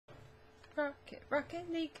Rocket,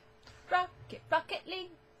 Rocket League. Rocket, Rocket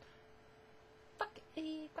League. Rocket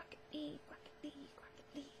League, Rocket League, Rocket League, Rocket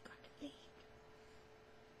League, Rocket League.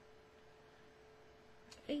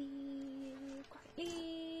 Rocket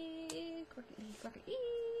League, Rocket League, Rocket League.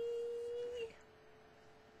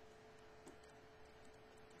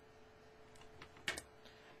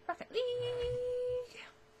 Rocket League.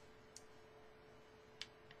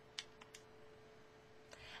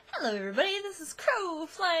 Hello everybody, this is Crow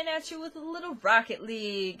flying at you with a little Rocket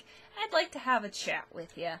League. I'd like to have a chat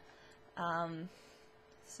with you.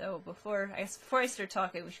 So before I start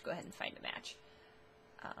talking, we should go ahead and find a match.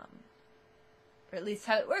 Or at least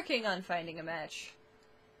have it working on finding a match.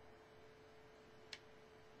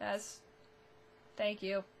 Yes. Thank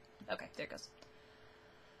you. Okay, there it goes.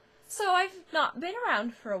 So I've not been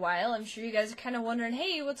around for a while. I'm sure you guys are kind of wondering,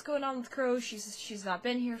 hey, what's going on with Crow? She's not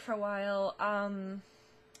been here for a while.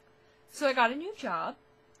 So I got a new job.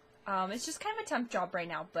 It's just kind of a temp job right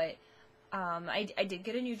now, but I did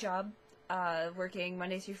get a new job, working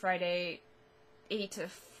Monday through Friday, 8 to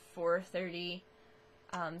 4:30.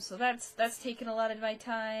 So that's taken a lot of my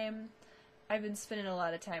time. I've been spending a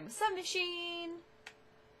lot of time with Submachine.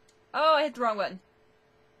 Oh, I hit the wrong button.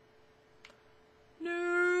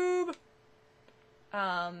 Noob.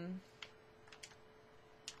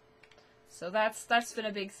 So that's been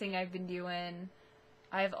a big thing I've been doing.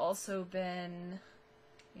 I've also been,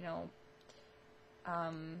 you know,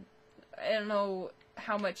 I don't know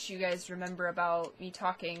how much you guys remember about me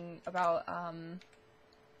talking about,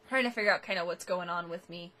 trying to figure out kind of what's going on with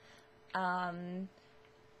me.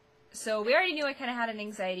 So we already knew I kind of had an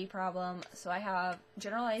anxiety problem, so I have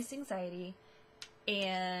generalized anxiety,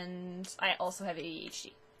 and I also have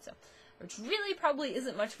ADHD, so, which really probably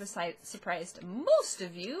isn't much of a surprise to most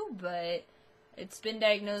of you, but it's been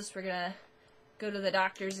diagnosed. We're gonna go to the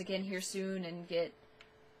doctors again here soon and get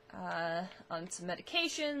on some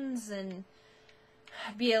medications and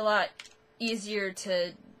be a lot easier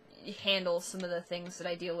to handle some of the things that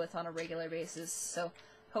I deal with on a regular basis. So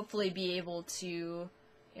hopefully be able to, you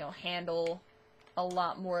know, handle a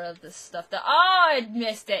lot more of the stuff that— oh, I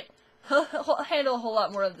missed it! Handle a whole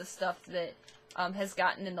lot more of the stuff that has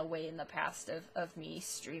gotten in the way in the past of me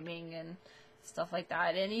streaming and stuff like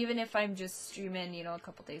that. And even if I'm just streaming, you know, a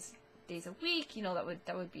couple days a week, you know, that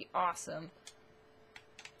would be awesome.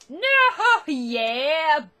 No!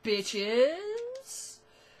 Yeah, bitches!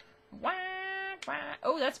 Wah, wah.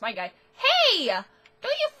 Oh, that's my guy. Hey! Don't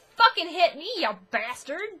you fucking hit me, you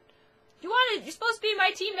bastard! You're supposed to be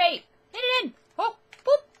my teammate! Hit it in! Oh,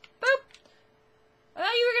 boop, boop! I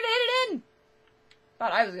thought you were gonna hit it in!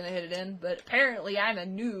 Thought I was gonna hit it in, but apparently I'm a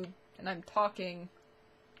noob, and I'm talking.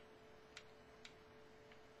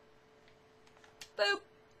 Boop!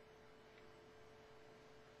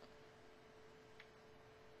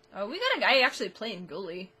 Oh, we got a guy actually playing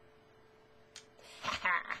goalie.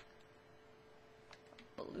 Haha.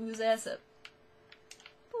 Blew his ass up.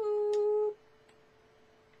 Boop.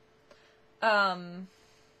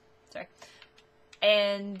 Sorry.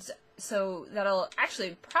 And so that'll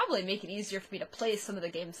actually probably make it easier for me to play some of the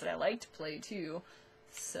games that I like to play too.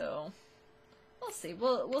 So we'll see.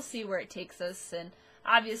 We'll see where it takes us. And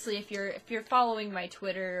obviously, if you're following my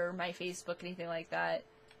Twitter or my Facebook, anything like that.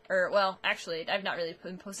 Or, well, actually, I've not really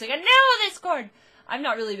been posting— and now Discord! I've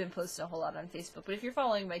not really been posting a whole lot on Facebook, but if you're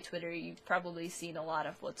following my Twitter, you've probably seen a lot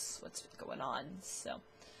of what's going on, so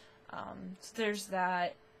there's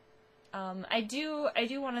that. I do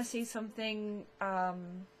want to say something.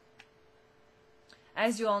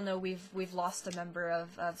 As you all know, we've lost a member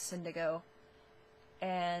of Syndigo,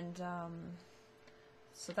 and,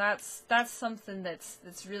 so that's something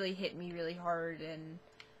that's really hit me really hard, and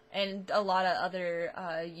a lot of other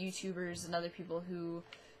YouTubers and other people who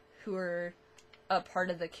are a part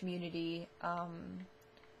of the community.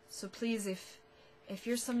 So please, if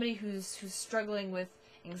you're somebody who's struggling with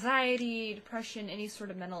anxiety, depression, any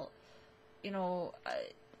sort of mental, you know,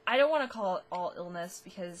 I don't want to call it all illness,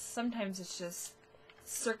 because sometimes it's just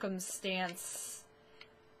circumstance,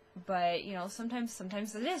 but you know, sometimes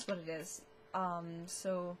it is what it is.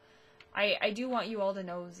 So I do want you all to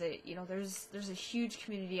know that, you know, there's a huge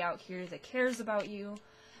community out here that cares about you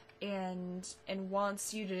and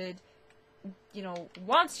wants you to, you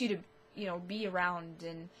know, be around,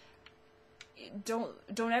 and don't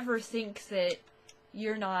ever think that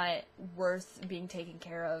you're not worth being taken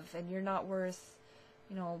care of, and you're not worth,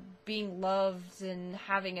 you know, being loved and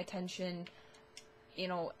having attention. You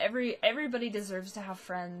know, everybody deserves to have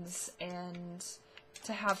friends and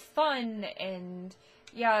to have fun, and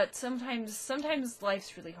yeah, sometimes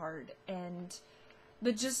life's really hard, and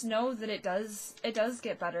but just know that it does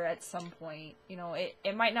get better at some point. You know,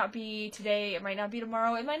 it might not be today, it might not be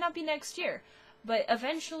tomorrow, it might not be next year, but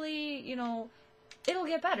eventually, you know, it'll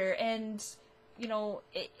get better, and, you know,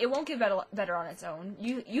 it won't get better on its own.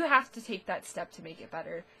 You have to take that step to make it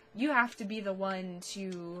better. You have to be the one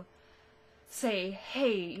to say,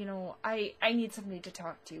 hey, you know, I need somebody to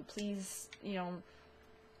talk to. Please, you know,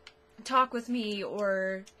 talk with me,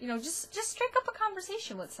 or, you know, just strike up a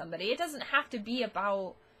conversation with somebody. It doesn't have to be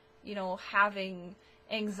about, you know, having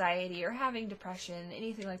anxiety or having depression,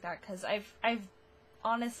 anything like that, because I've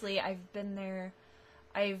honestly, I've been there.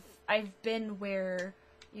 I've been where,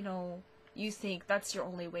 you know, you think that's your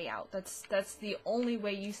only way out. That's the only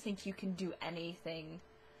way you think you can do anything,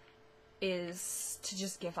 is to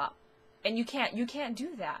just give up. And you can't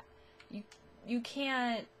do that. You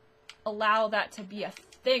can't allow that to be a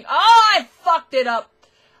thing. Oh, I fucked it up.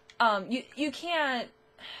 You can't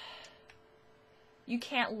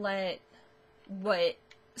let what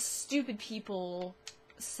stupid people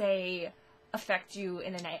say affect you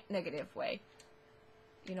in a negative way.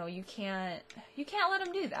 You know, you can't let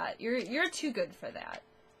them do that. You're too good for that.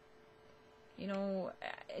 You know,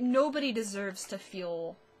 nobody deserves to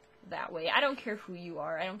feel that way. I don't care who you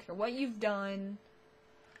are. I don't care what you've done.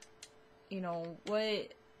 You know,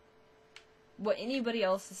 what anybody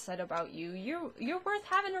else has said about you. You're worth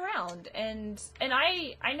having around. And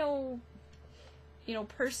I know, you know,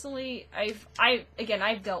 personally, I've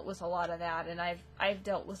dealt with a lot of that, and I've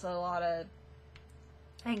dealt with a lot of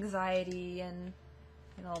anxiety and,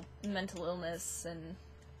 you know, mental illness and,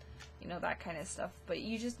 you know, that kind of stuff. But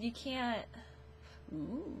you can't.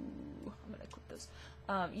 Ooh, I'm gonna clip this.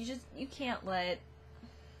 You can't let.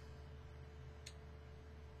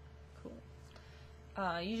 Cool.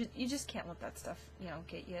 You just can't let that stuff, you know,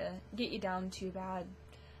 get you down too bad.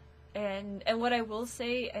 And what I will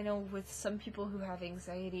say, I know with some people who have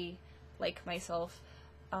anxiety, like myself,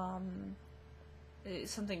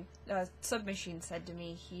 something Submachine said to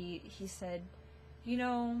me. He said, you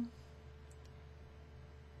know,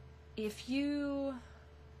 if you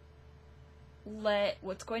let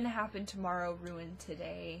what's going to happen tomorrow ruin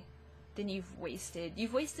today, then you've wasted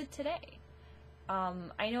today.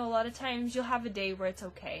 I know a lot of times you'll have a day where it's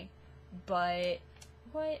okay, but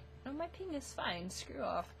what? Oh, my ping is fine. Screw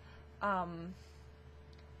off.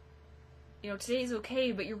 You know, today's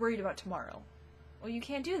okay, but you're worried about tomorrow. Well, you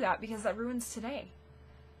can't do that, because that ruins today.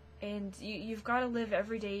 And you've got to live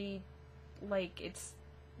every day like it's.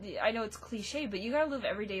 I know it's cliche, but you gotta live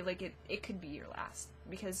every day like it could be your last,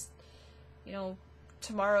 because, you know,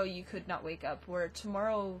 tomorrow you could not wake up, or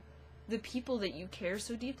tomorrow the people that you care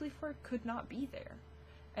so deeply for could not be there.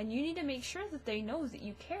 And you need to make sure that they know that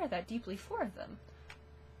you care that deeply for them.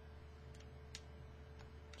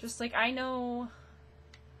 Just like I know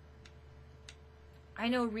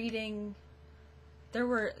reading, there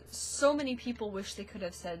were so many people wish they could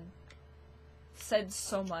have said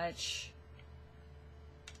so much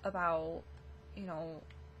about, you know,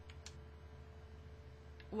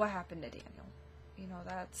 what happened to Daniel. You know,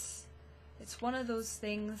 it's one of those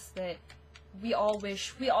things that we all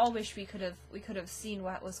wish we could have seen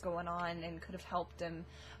what was going on and could have helped him.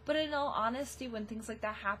 But in all honesty, when things like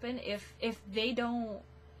that happen, if they don't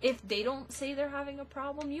say they're having a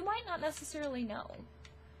problem, you might not necessarily know.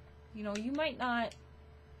 You know, you might not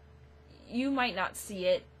see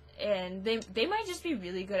it, and they might just be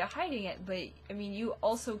really good at hiding it. But I mean, you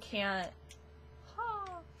also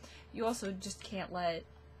just can't let,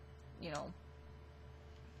 you know,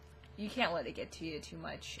 you can't let it get to you too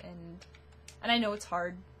much. And I know it's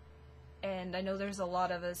hard, and I know there's a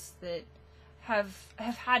lot of us that have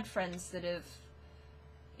had friends that have,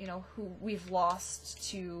 you know, who we've lost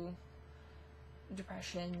to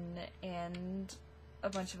depression and a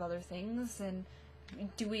bunch of other things. And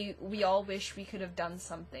do we all wish we could have done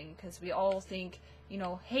something, because we all think, you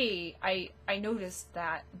know, hey, I noticed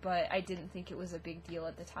that, but I didn't think it was a big deal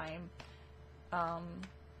at the time.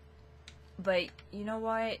 But you know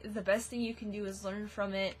what? The best thing you can do is learn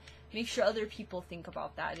from it. Make sure other people think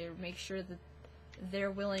about that, or make sure that they're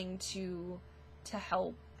willing to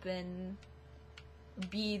help and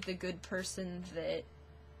be the good person that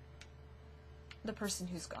the person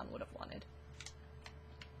who's gone would have wanted.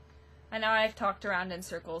 And now I've talked around in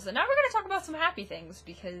circles, and now we're going to talk about some happy things,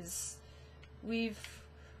 because we've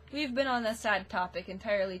been on this sad topic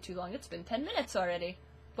entirely too long. It's been 10 minutes already.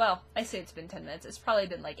 Well, I say it's been 10 minutes. It's probably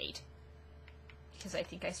been like 8. Because I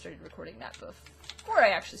think I started recording that before I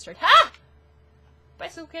actually started. Ha!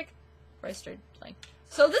 Bicycle kick. Before I started playing.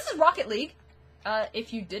 So this is Rocket League.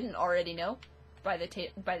 If you didn't already know by the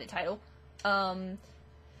title.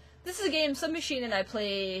 This is a game Submachine and I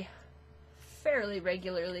play fairly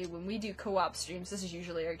regularly. When we do co-op streams, this is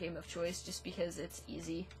usually our game of choice, just because it's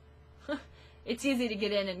easy. It's easy to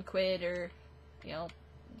get in and quit, or, you know,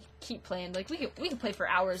 keep playing. Like, we can play for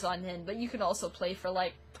hours on end, but you can also play for,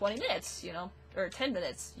 like, 20 minutes, you know, or 10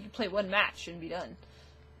 minutes. You can play one match and be done.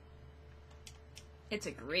 It's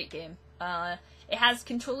a great game. It has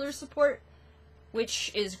controller support,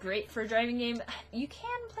 which is great for a driving game. You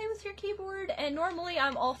can play with your keyboard, and normally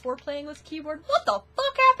I'm all for playing with keyboard. What the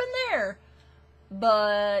fuck happened there?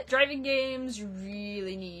 But driving games, you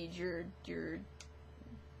really need your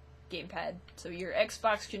gamepad. So your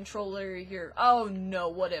Xbox controller, your... Oh no,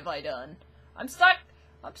 what have I done? I'm stuck!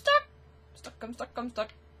 I'm stuck! I'm stuck.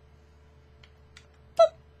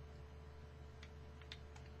 Boop.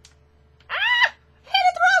 Ah! Hit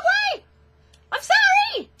it the wrong way! I'm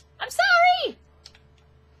sorry! I'm sorry!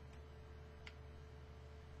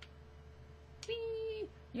 Whee!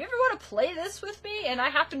 You ever want to play this with me and I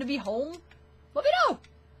happen to be home? Let me know!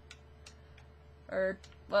 Or...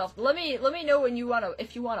 Well, let me know when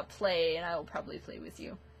if you wanna play, and I will probably play with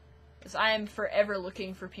you. Because I am forever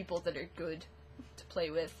looking for people that are good to play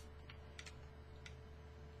with.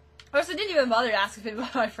 Of course, I didn't even bother to ask if any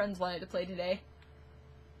of my friends wanted to play today.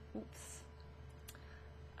 Oops.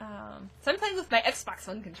 So I'm playing with my Xbox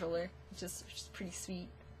One controller, which is pretty sweet.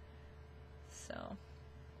 So.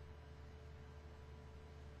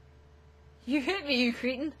 You hit me, you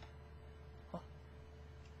cretin!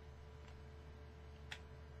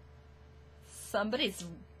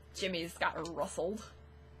 Jimmy's got rustled.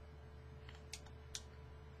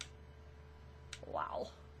 Wow.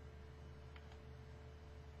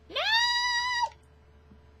 No!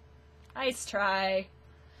 Nice try.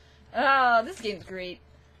 Oh, this game's great.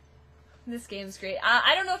 This game's great.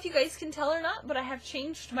 I don't know if you guys can tell or not, but I have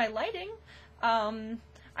changed my lighting. I'm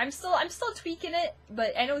still tweaking it,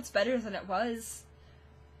 but I know it's better than it was.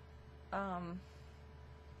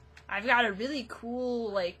 I've got a really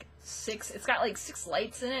cool, like, it's got like 6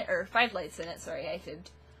 lights in it, or 5 lights in it, sorry, I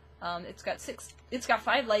fibbed. It's got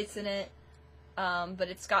 5 lights in it, but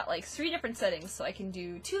it's got like 3 different settings, so I can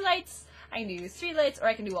do 2 lights, I can do 3 lights, or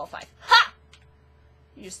I can do all 5. Ha!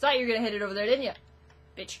 You just thought you were gonna hit it over there, didn't you?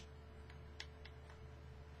 Bitch.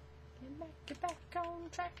 Get back on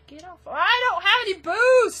track, get off. Oh, I don't have any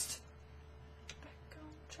boost! Get back on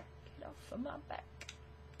track, get off of my back.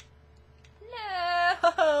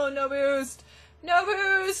 No, no boost. No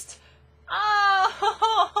boost. Oh.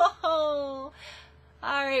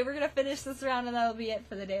 Alright, we're gonna finish this round and that'll be it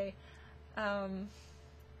for the day.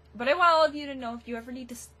 But I want all of you to know, if you ever need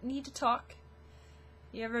to talk,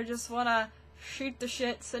 you ever just wanna shoot the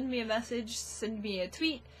shit, send me a message, send me a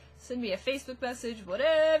tweet, send me a Facebook message,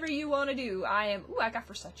 whatever you wanna do. I got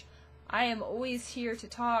first touch. I am always here to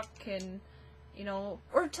talk and, you know,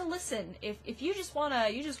 or to listen. If you just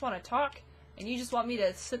wanna talk, and you just want me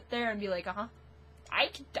to sit there and be like, I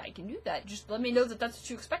can do that. Just let me know that that's what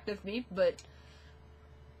you expect of me, but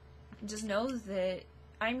just know that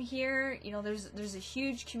I'm here. You know, there's a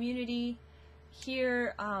huge community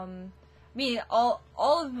here. All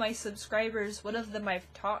of my subscribers, one of them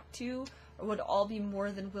I've talked to, would all be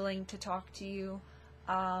more than willing to talk to you.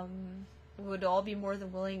 Would all be more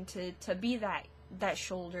than willing to be that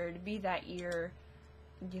shoulder, to be that ear.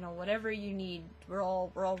 You know, whatever you need, we're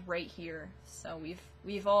all right here. So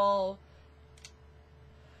we all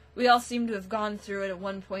seem to have gone through it at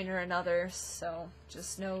one point or another. So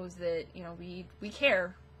just know that, you know, we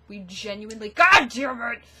care. We genuinely, God damn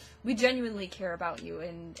it, we genuinely care about you,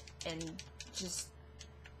 and just,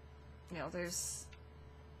 you know, there's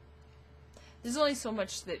only so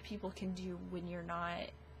much that people can do when you're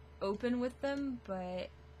not open with them, but,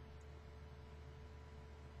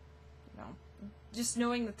 you know, just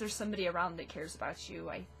knowing that there's somebody around that cares about you,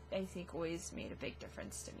 I think always made a big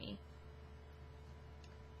difference to me.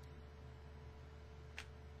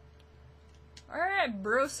 Alright,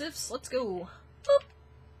 brosifs, let's go. Boop.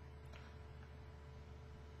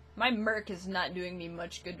 My Merc is not doing me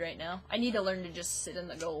much good right now. I need to learn to just sit in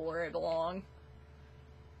the goal where I belong.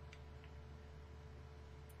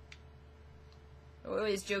 I'm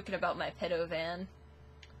always joking about my pedo van.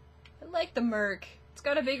 I like the Merc. It's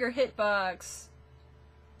got a bigger hitbox.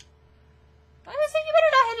 I was saying you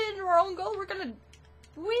better not hit it in our own goal. We're gonna...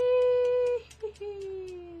 Whee!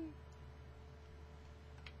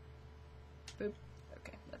 Boop.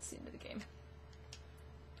 Okay, that's the end of the game.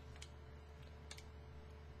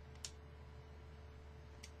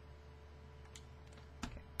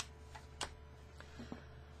 Okay.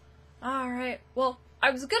 Alright, well,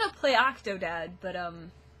 I was gonna play Octodad, but,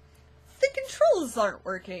 the controls aren't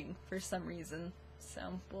working for some reason.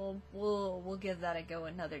 So we'll give that a go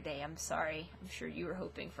another day. I'm sorry. I'm sure you were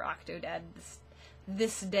hoping for Octodad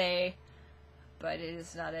this day, but it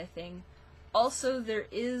is not a thing. Also, there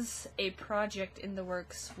is a project in the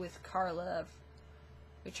works with Carla,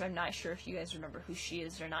 which I'm not sure if you guys remember who she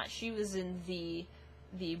is or not. She was in the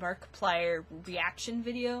Markiplier reaction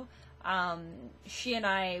video. She and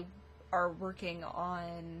I are working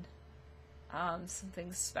on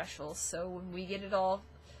something special, so when we get it all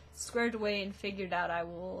squared away and figured out, I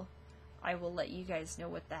will let you guys know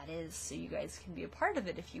what that is, so you guys can be a part of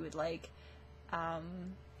it if you would like.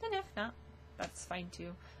 And if not, that's fine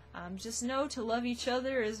too. Just know to love each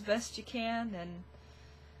other as best you can, and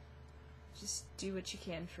just do what you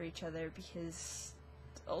can for each other, because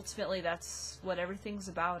ultimately that's what everything's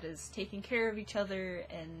about, is taking care of each other.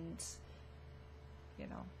 And you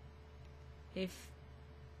know, if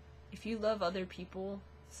you love other people,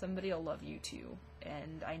 somebody will love you too.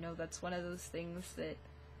 And I know that's one of those things that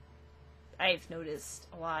I've noticed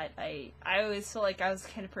a lot. I always felt like I was the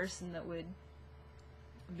kind of person that would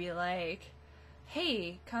be like,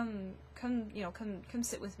 hey, come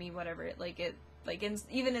sit with me, whatever.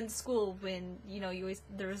 Even in school, when,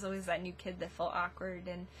 there was always that new kid that felt awkward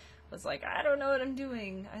and was like, I don't know what I'm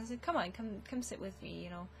doing. I was like, come on, come sit with me,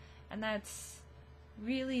 And that's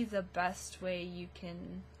really the best way you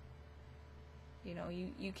can,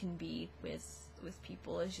 you can be with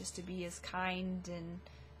people, is just to be as kind and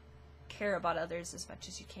care about others as much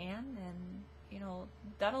as you can, and,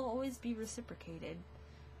 that'll always be reciprocated.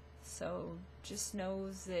 So just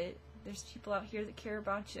knows that there's people out here that care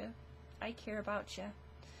about you. I care about you,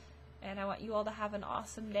 and I want you all to have an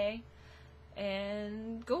awesome day.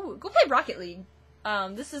 And go play Rocket League.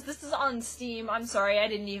 This is on Steam. I'm sorry, I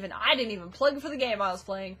didn't even plug for the game I was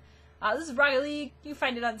playing. This is Rocket League. You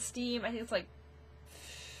find it on Steam. I think it's like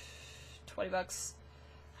 $20.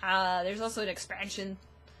 There's also an expansion,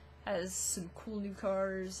 has some cool new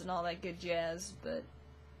cars and all that good jazz. But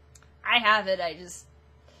I have it.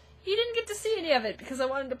 You didn't get to see any of it because I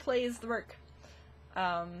wanted to play as the work.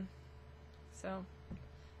 So,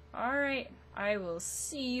 alright, I will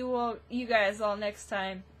see you guys all next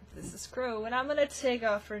time. This is Crow, and I'm gonna take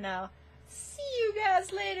off for now. See you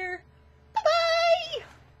guys later. Bye-bye!